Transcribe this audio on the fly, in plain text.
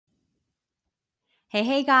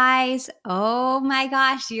Hey guys. Oh my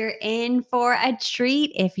gosh, you're in for a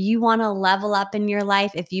treat if you want to level up in your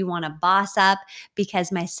life, if you want to boss up, because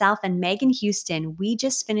myself and Megan Houston, we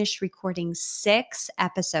just finished recording 6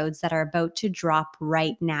 episodes that are about to drop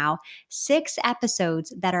right now. 6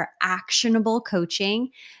 episodes that are actionable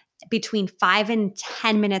coaching between 5 and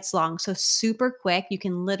 10 minutes long. So super quick. You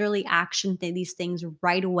can literally action these things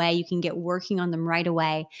right away. You can get working on them right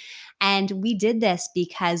away. And we did this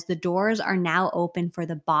because the doors are now open for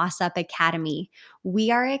the Boss Up Academy.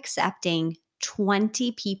 We are accepting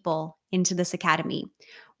 20 people into this academy.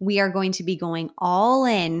 We are going to be going all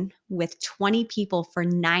in with 20 people for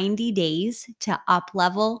 90 days to up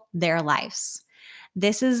level their lives.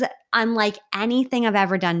 This is unlike anything I've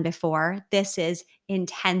ever done before. This is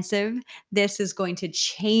intensive. This is going to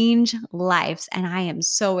change lives. And I am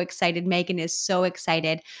so excited. Megan is so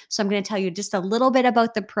excited. So I'm going to tell you just a little bit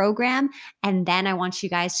about the program. And then I want you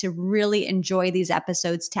guys to really enjoy these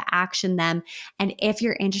episodes, to action them. And if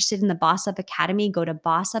you're interested in the Boss Up Academy, go to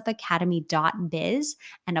bossupacademy.biz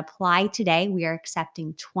and apply today. We are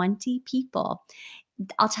accepting 20 people.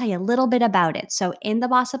 I'll tell you a little bit about it. So, in the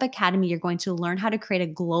Boss Up Academy, you're going to learn how to create a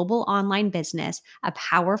global online business, a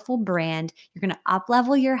powerful brand. You're going to up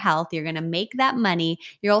level your health. You're going to make that money.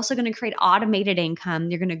 You're also going to create automated income.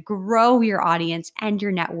 You're going to grow your audience and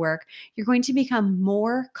your network. You're going to become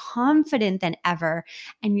more confident than ever.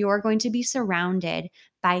 And you're going to be surrounded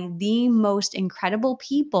by the most incredible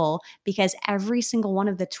people, because every single one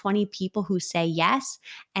of the 20 people who say yes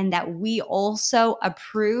and that we also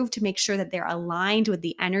approve to make sure that they're aligned with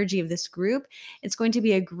the energy of this group, it's going to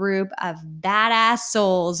be a group of badass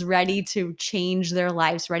souls ready to change their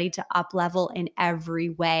lives, ready to up level in every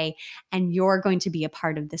way. And you're going to be a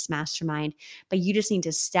part of this mastermind. But you just need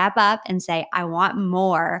to step up and say, I want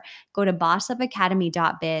more. Go to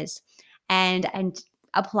bossupacademy.biz and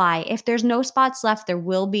apply. If there's no spots left, there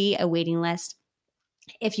will be a waiting list.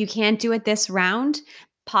 If you can't do it this round,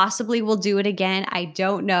 possibly we'll do it again. I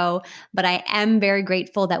don't know, but I am very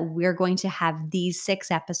grateful that we're going to have these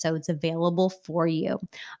 6 episodes available for you.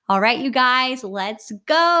 All right, you guys, let's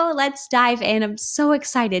go. Let's dive in. I'm so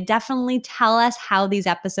excited. Definitely tell us how these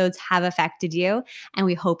episodes have affected you, and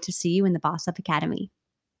we hope to see you in the Boss Up Academy.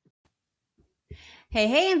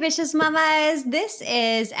 Hey, ambitious mamas. This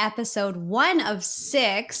is episode 1 of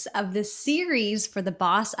 6 of the series for the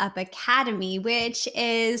Boss Up Academy, which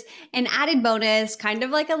is an added bonus, kind of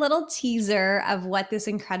like a little teaser of what this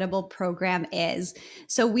incredible program is.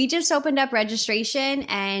 So we just opened up registration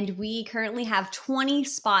and we currently have 20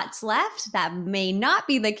 spots left. That may not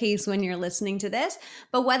be the case when you're listening to this,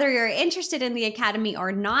 but whether you're interested in the Academy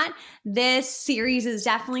or not, this series is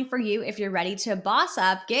definitely for you if you're ready to boss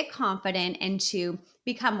up, get confident, and to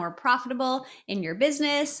become more profitable in your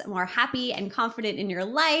business, more happy and confident in your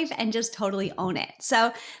life, and just totally own it.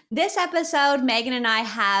 So this episode, Megan and I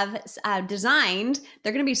have designed,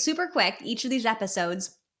 they're going to be super quick, each of these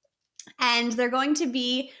episodes. And they're going to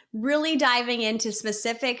be really diving into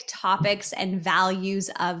specific topics and values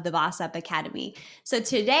of the Boss Up Academy. So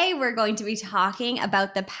today we're going to be talking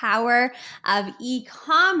about the power of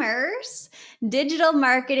e-commerce, digital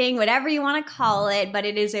marketing, whatever you want to call it, but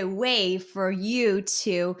it is a way for you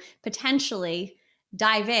to potentially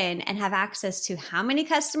dive in and have access to how many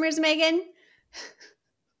customers, Megan?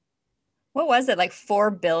 What was it, like 4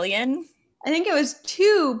 billion? I think it was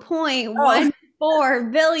Oh, 2.14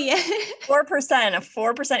 billion. 4%, a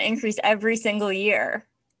 4% increase every single year.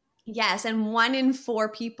 Yes, and 1 in 4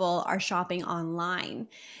 people are shopping online.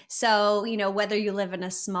 So, whether you live in a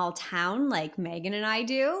small town like Megan and I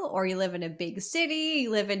do, or you live in a big city, you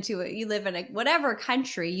live in a whatever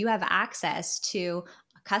country, you have access to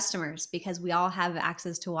customers because we all have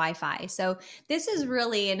access to Wi-Fi. So, this is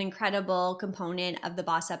really an incredible component of the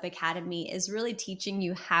Boss Up Academy, is really teaching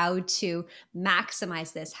you how to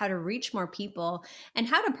maximize this, how to reach more people, and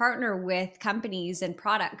how to partner with companies and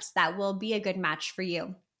products that will be a good match for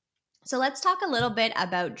you. So let's talk a little bit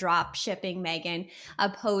about drop shipping, Megan,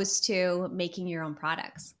 opposed to making your own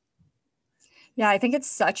products. Yeah, I think it's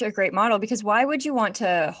such a great model because why would you want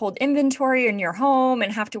to hold inventory in your home and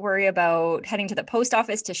have to worry about heading to the post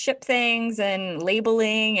office to ship things and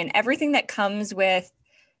labeling and everything that comes with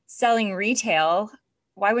selling retail?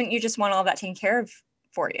 Why wouldn't you just want all that taken care of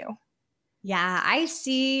for you? Yeah, I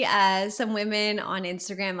see some women on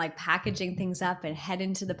Instagram like packaging things up and head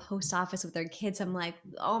into the post office with their kids. I'm like,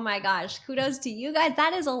 oh my gosh, kudos to you guys.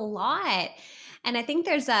 That is a lot. And I think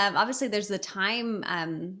there's obviously there's the time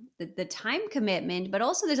commitment, but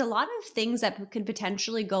also there's a lot of things that could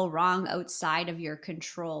potentially go wrong outside of your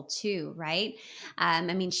control too, right? I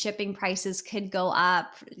mean, shipping prices could go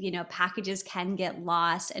up, packages can get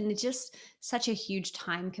lost, and it's just such a huge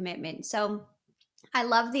time commitment. So I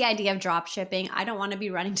love the idea of drop shipping. I don't want to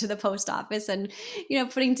be running to the post office and,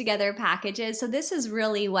 putting together packages. So this is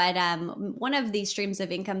really what one of these streams of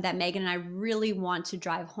income that Megan and I really want to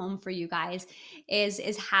drive home for you guys is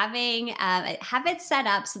having have it set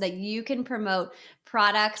up so that you can promote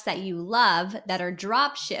products that you love that are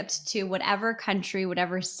drop shipped to whatever country,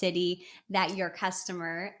 whatever city that your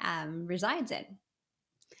customer resides in.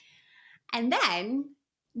 And then,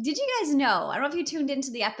 did you guys know? I don't know if you tuned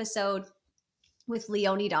into the episode with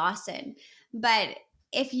Leonie Dawson. But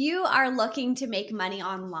if you are looking to make money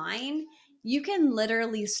online, you can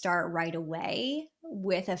literally start right away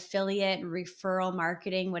with affiliate, referral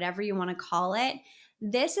marketing, whatever you want to call it.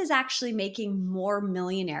 This is actually making more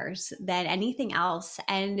millionaires than anything else.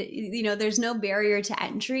 And, there's no barrier to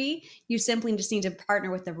entry. You simply just need to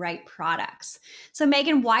partner with the right products. So,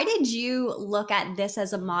 Megan, why did you look at this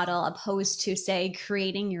as a model opposed to, say,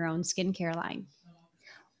 creating your own skincare line?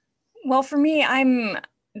 Well, for me,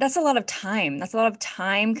 that's a lot of time. That's a lot of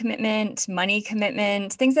time commitment, money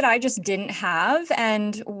commitment, things that I just didn't have.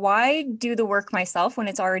 And why do the work myself when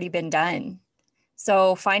it's already been done?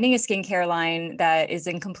 So finding a skincare line that is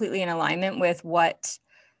completely in alignment with what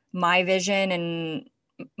my vision and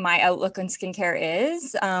my outlook on skincare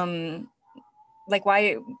is, like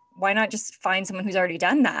why not just find someone who's already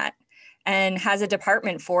done that and has a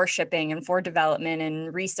department for shipping and for development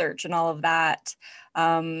and research and all of that,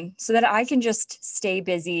 so that I can just stay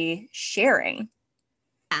busy sharing.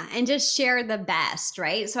 Yeah, and just share the best,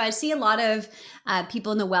 right? So I see a lot of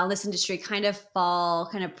people in the wellness industry kind of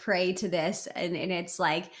prey to this. And it's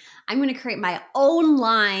like, I'm going to create my own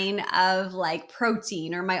line of like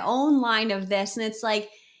protein or my own line of this. And it's like,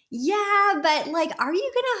 yeah, but like, are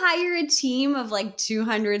you going to hire a team of like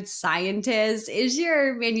 200 scientists? Is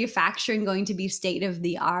your manufacturing going to be state of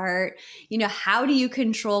the art? How do you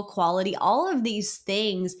control quality? All of these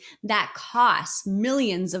things that cost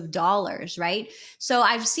millions of dollars, right? So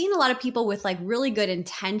I've seen a lot of people with like really good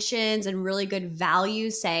intentions and really good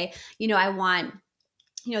values say, I want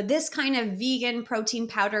this kind of vegan protein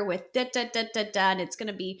powder with da da da da da, and it's going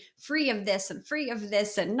to be free of this and free of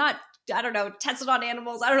this and not, I don't know, tested on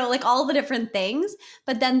animals. I don't know, like all the different things.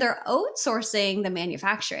 But then they're outsourcing the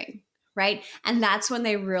manufacturing, right? And that's when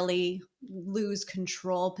they really lose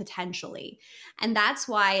control potentially. And that's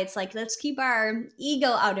why it's like, let's keep our ego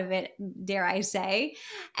out of it, dare I say,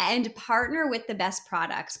 and partner with the best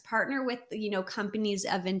products, partner with, companies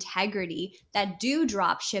of integrity that do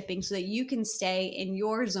drop shipping so that you can stay in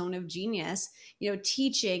your zone of genius,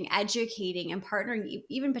 teaching, educating, and partnering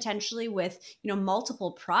even potentially with,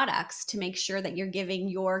 multiple products to make sure that you're giving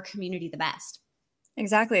your community the best.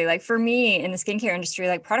 Exactly. Like for me in the skincare industry,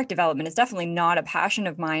 like product development is definitely not a passion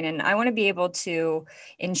of mine. And I want to be able to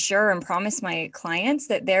ensure and promise my clients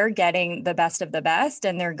that they're getting the best of the best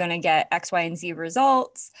and they're going to get X, Y, and Z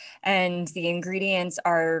results. And the ingredients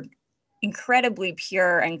are incredibly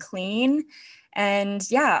pure and clean. And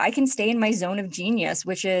yeah, I can stay in my zone of genius,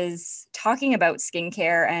 which is talking about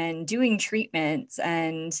skincare and doing treatments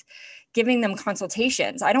and giving them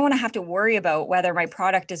consultations. I don't want to have to worry about whether my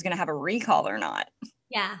product is going to have a recall or not.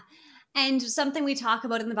 Yeah. And something we talk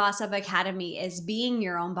about in the Boss Up Academy is being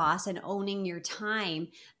your own boss and owning your time.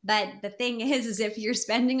 But the thing is if you're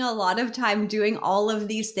spending a lot of time doing all of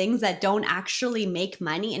these things that don't actually make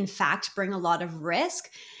money, in fact, bring a lot of risk,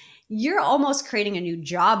 you're almost creating a new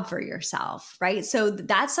job for yourself, right? So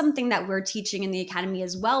that's something that we're teaching in the academy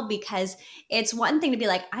as well, because it's one thing to be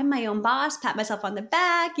like, I'm my own boss, pat myself on the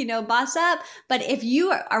back, boss up. But if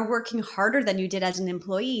you are working harder than you did as an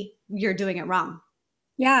employee, you're doing it wrong.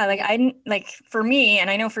 Yeah, like for me, and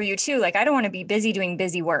I know for you too, like I don't want to be busy doing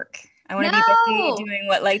busy work. I want to be busy No. doing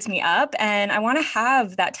what lights me up, and I want to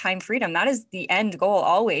have that time freedom. That is the end goal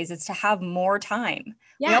always, is to have more time.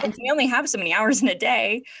 Yeah. We only have so many hours in a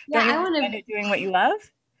day. Yeah. Don't you I want to want spend to. it doing what you love?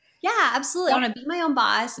 Yeah, absolutely. I Yeah. want to be my own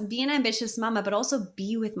boss, be an ambitious mama, but also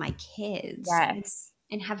be with my kids Yes.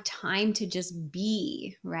 and have time to just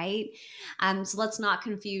be, right? So let's not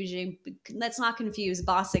confuse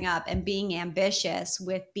bossing up and being ambitious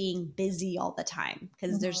with being busy all the time,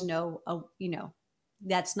 because there's Mhm. no,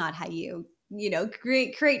 that's not how you,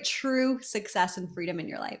 create true success and freedom in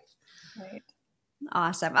your life. Right.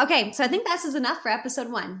 Awesome. Okay, so I think this is enough for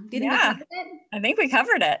episode 1. Do you think we Yeah, covered it? I think we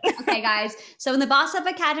covered it. Okay, guys. So in the Boss Up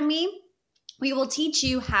Academy, we will teach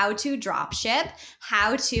you how to drop ship,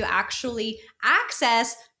 how to actually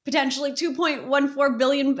access potentially 2.14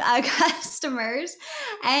 billion customers.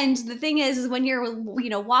 And the thing is when you're,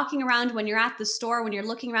 walking around, when you're at the store, when you're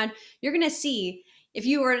looking around, you're going to see, if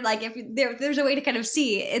you were like, if there's a way to kind of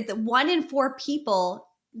see it, 1 in 4 people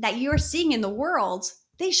that you're seeing in the world,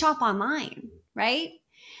 they shop online, right?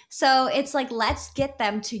 So it's like, let's get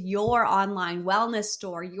them to your online wellness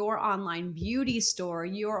store, your online beauty store,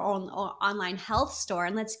 your own online health store,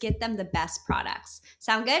 and let's get them the best products.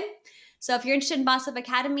 Sound good? So if you're interested in Boss Up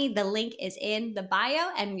Academy, the link is in the bio,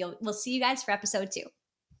 and we'll see you guys for episode 2.